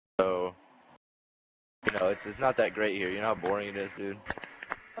No, it's not that great here. You know how boring it is, dude?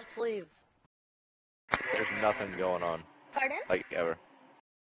 Let's leave. There's nothing going on. Pardon? Like, ever.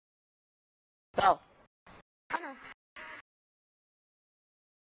 Go.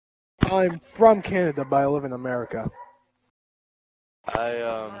 I'm from Canada, but I live in America.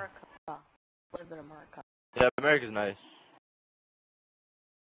 America. Live in America. Yeah, America's nice.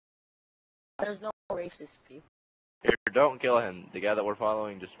 There's no racist people. Here, don't kill him. The guy that we're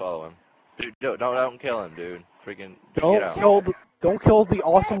following, just follow him. Dude, don't kill him, dude. Freaking get out. Don't kill the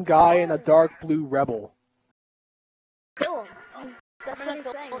awesome guy in a dark blue rebel. Kill him. That's what he's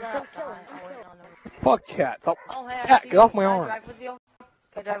saying. Don't kill him. Fuck Cat. Oh, hey, Cat, get off my arm. arm. Can I drive with you?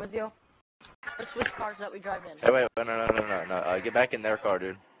 Can I drive with you? Let's switch cars that we drive in. Hey, wait, no. Get back in their car,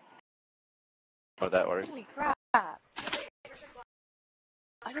 dude. Oh, that works. Holy crap.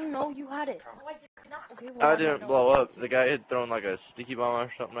 I didn't know you had it. Okay, I didn't blow up. The guy had thrown like a sticky bomb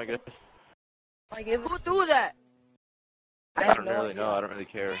or something, I guess. Who threw that? I don't really know. I don't really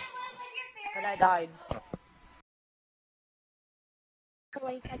care. And I died.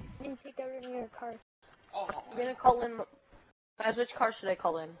 Like, I didn't take everything in your cars. I'm gonna call in. Guys, which car should I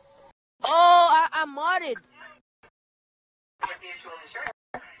call in? Oh, I'm modded.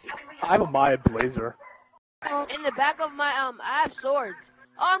 I have a Maya Blazer. In the back of my I have swords.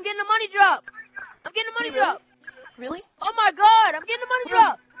 Oh, I'm getting a money drop. I'm getting a money drop. Really? Oh my God, I'm getting a money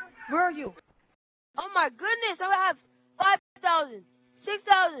drop. Where are you? Oh my goodness, I have 5,000,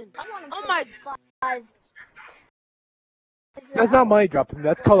 6,000. Oh my. 5. That's not money dropping.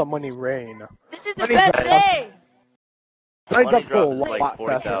 That's called a money rain. This is the best day. Money Money drops drop go a is like lot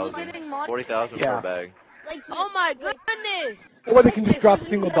faster. 40,000 per bag. Like, Oh my goodness. Or they can just drop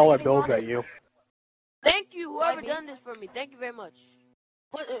single-dollar bills at you. Thank you, whoever done this for me. Thank you very much.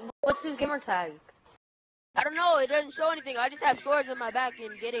 What's his gamer tag? I don't know. It doesn't show anything. I just have swords on my back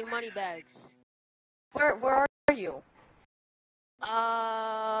and getting money bags. Where are you?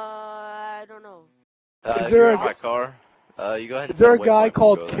 I don't know. You're in my car. You go ahead and Is there a wait guy for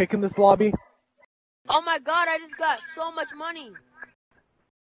called him to go Kick in this lobby? Oh my God! I just got so much money.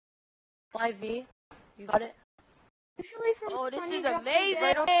 5V, you got it? usually from Oh, this money is drops, amazing.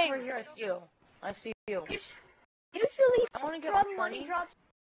 right Over here, I see you. I see you. Usually I want to get from money. money drops.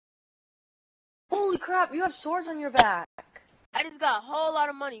 Holy crap! You have swords on your back. I just got a whole lot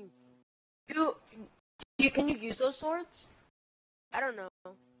of money. Can you use those swords? I don't know.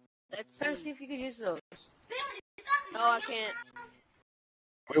 Let's see if you could use those. No, I can't.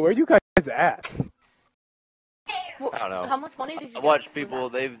 Wait, where are you guys at? I don't know. How much money did you I get watch for people.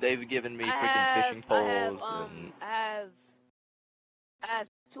 that? They've given me freaking fishing poles and. I have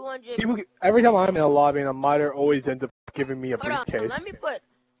 200. Every time I'm in a lobby and a modder always ends up giving me a Hold on, briefcase. let me put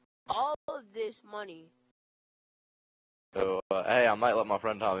all of this money. So hey, I might let my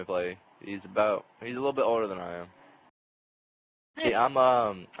friend Tommy play. He's a little bit older than I am. Hey, I'm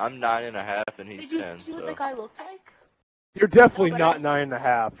 9.5 and he's did you 10. see what So. the guy looked like? You're definitely No, not but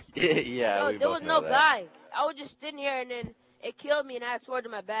 9.5. Yeah, No, we there both was know no that. guy. I was just sitting here and then it killed me and I had swords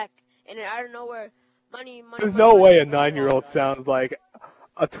in my back. And then I don't know where money. There's no way a 9-year-old sounds like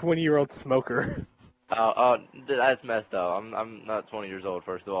a 20-year-old smoker. Oh, that's messed up. I'm not 20 years old,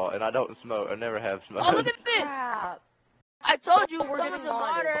 first of all, and I don't smoke. I never have smoked. Oh, look at this! I told you we're getting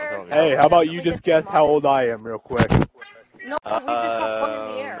modded. Hey, how about you just guess how old I am real quick? No, we just got put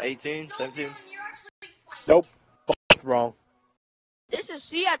in the air. 18, 17. Nope. Both wrong. This is,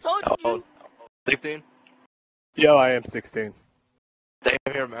 see, I told you. 16. Yeah, I am 16. Same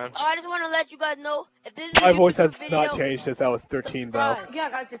here, man. Oh, I just want to let you guys know if this is My a voice has YouTube video, not changed since I was 13, though. Yeah,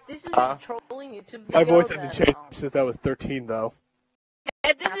 guys, if this is Huh? a trolling YouTube video, My voice hasn't then, changed since I was 13, though.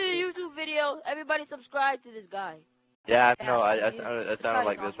 if this is a YouTube video, everybody subscribe to this guy. Yeah, I know. I sounded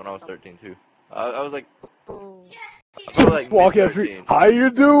like this when I was 13 too. I was like, I was like Walk out 13. how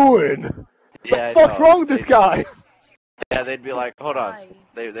you doing? Yeah, What's wrong with this guy? Yeah, they'd be like, hold on.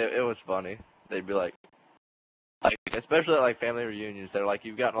 It was funny. They'd be like, especially at like family reunions, they're like,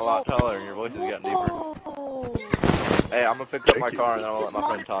 you've gotten a lot taller and your voice has gotten deeper. Hey, I'm gonna fix up my car and then I'll let my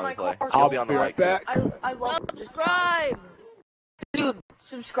friend Tommy play. I'll be on the be mic. right back. I love subscribe. Dude,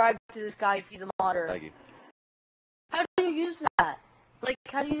 subscribe to this guy if he's a modder. Thank you. How do you use that? Like,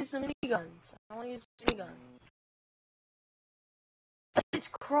 how do you use the miniguns? I want to use the miniguns. It's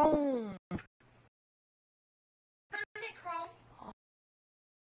Chrome.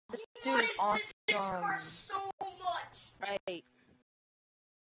 This dude is awesome. So much. Right.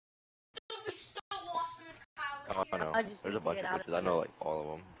 Oh, I know. I just There's need a to bunch get of out of glitches. I know this. like all of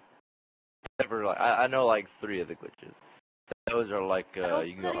them. Never like I know like 3 of the glitches. Those are like you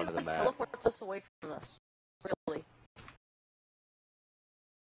can go under the map. Teleports us away from this. Really.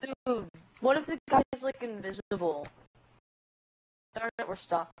 Dude, What if the guy's like invisible? Darn it, we're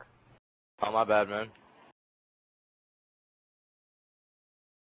stuck. Oh, my bad, man.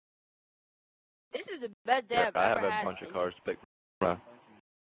 This is the best day I've I ever have had. a bunch of cars to pick from.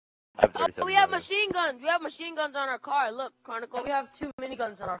 I have 37 we have million. machine guns. We have machine guns on our car. Look, Chronicle. We have 2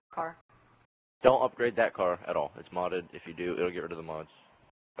 miniguns on our car. Don't upgrade that car at all. It's modded. If you do, it'll get rid of the mods.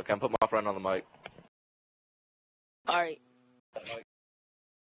 Okay, I'm putting my friend on the mic. Alright.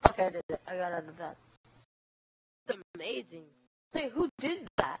 Okay, I did it. I got out of that. It's amazing. Say, who did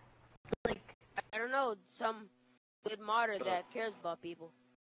that? Like, I don't know, some good modder that cares about people.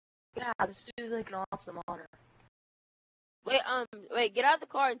 Yeah, this dude's like an awesome modder. Wait, get out of the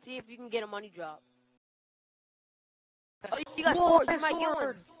car and see if you can get a money drop. Oh, you got swords. You might get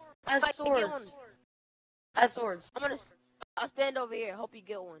one. I have swords. I have swords. I'll stand over here. Hope you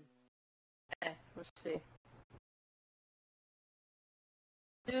get one. Okay, let's see.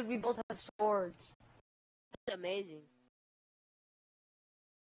 Dude, we both have swords. That's amazing.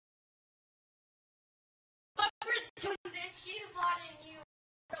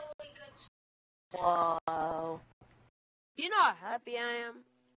 Wow. You know how happy I am?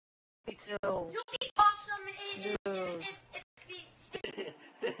 Me too. You'll be awesome Dude.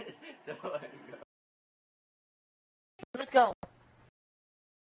 Let's go.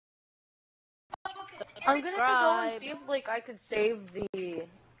 I'm gonna go and see if like I could save the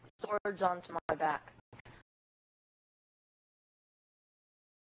swords onto my back.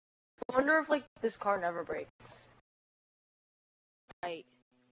 I wonder if like this car never breaks. Right.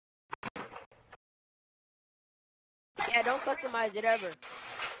 Yeah, don't customize it ever.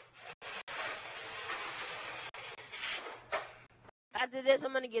 After this,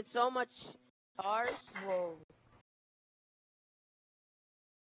 I'm gonna get so much cars. Whoa.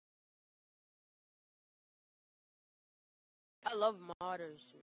 I love modders.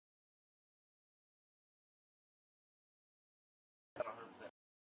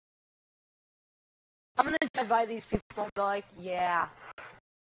 I'm gonna drive by these people and be like, yeah.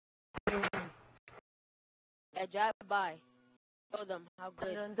 Yeah, drive by. Show them how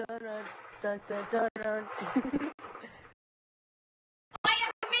good. Dun, dun, dun, dun, dun, dun, dun. I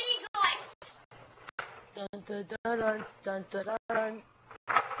have miniguns. Dun, dun, dun, dun, dun, dun, dun.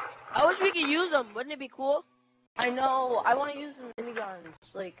 I wish we could use them. Wouldn't it be cool? I know. I want to use some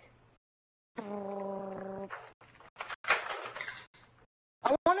miniguns. Like, I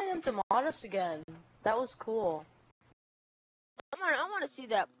wanted him to mod us again. That was cool. I want to see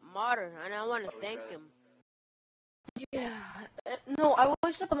that modder, and I want to thank him. Yeah. No, I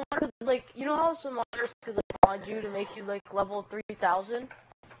wish that the modder could, like, you know how some modders could, like, mod you to make you, like, level 3000?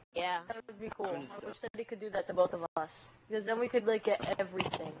 Yeah. That would be cool. I wish that they could do that to both of us. Because then we could, like, get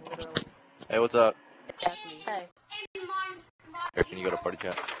everything, literally. Hey, what's up? Exactly. Hey. Here, can you go to party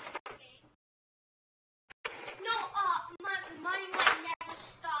chat? No, my money line never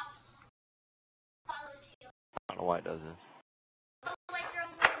stops. Follows you. I don't know why it does this. Oh, like your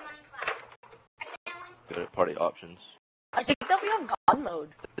own money class. Accidentally. Go to party options. I think that we have God mode.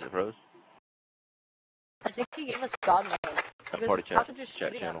 Is it pros? I think he gave us God mode. Party chat. Just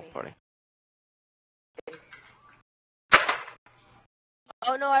Chat channel. Party.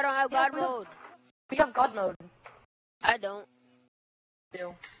 Oh no, I don't have God mode. We have God mode. I don't.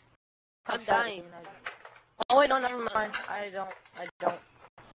 Do. I'm dying. Oh wait, no, never mind. I don't.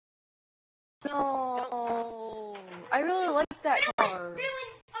 No. I really like that car. Really,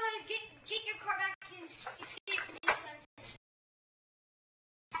 get your car back and see miniguns.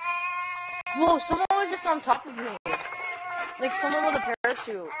 Whoa, someone was just on top of me. Like someone with a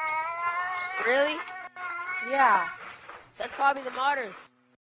parachute. Really? Yeah. That's probably the modders.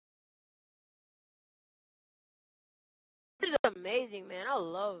 This is amazing, man. I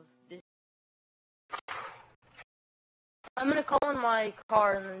love this. I'm gonna call in my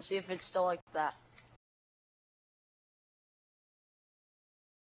car and then see if it's still like that.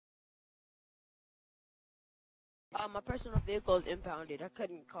 My personal vehicle is impounded. I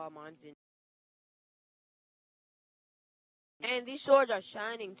couldn't call mine in. And these swords are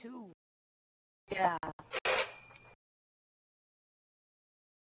shining too. Yeah.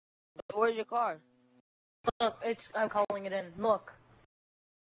 Where's your car? Look, I'm calling it in. Look.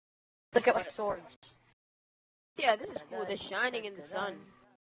 Look at my swords. Yeah, this is cool. They're shining in the sun.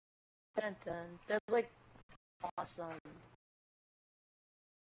 Dun, dun. They're like awesome.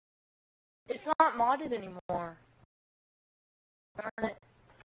 It's not modded anymore. Darn it.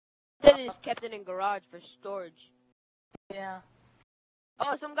 They just kept it in garage for storage. Yeah.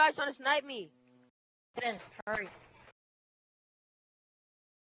 Oh, some guy's trying to snipe me. Get in, hurry.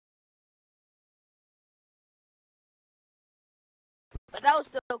 But that was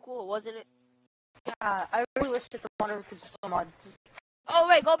still cool, wasn't it? Yeah, I really wish that the water could still mod. Oh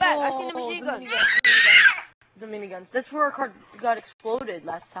wait, go back. I seen the machine gun. The miniguns. That's where our car got exploded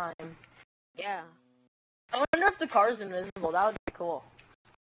last time. Yeah. I wonder if the car's invisible. That would be cool.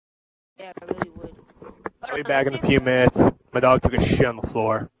 Yeah, I really would. I'll be back in a few minutes. My dog took a shit on the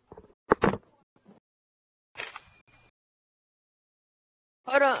floor.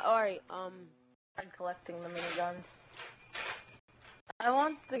 Hold on, alright, I'm collecting the miniguns. I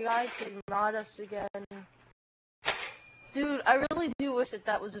want the guy to mod us again. Dude, I really do wish that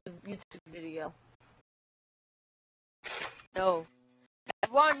that was a YouTube video. No. If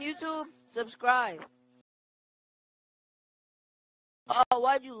you're on YouTube, subscribe. Oh,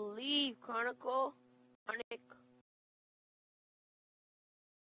 why'd you leave, Chronicle? Chronic.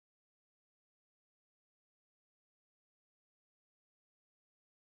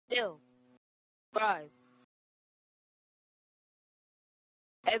 Still, subscribe.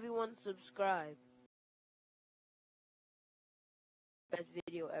 Everyone subscribe. Best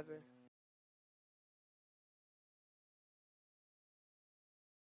video ever.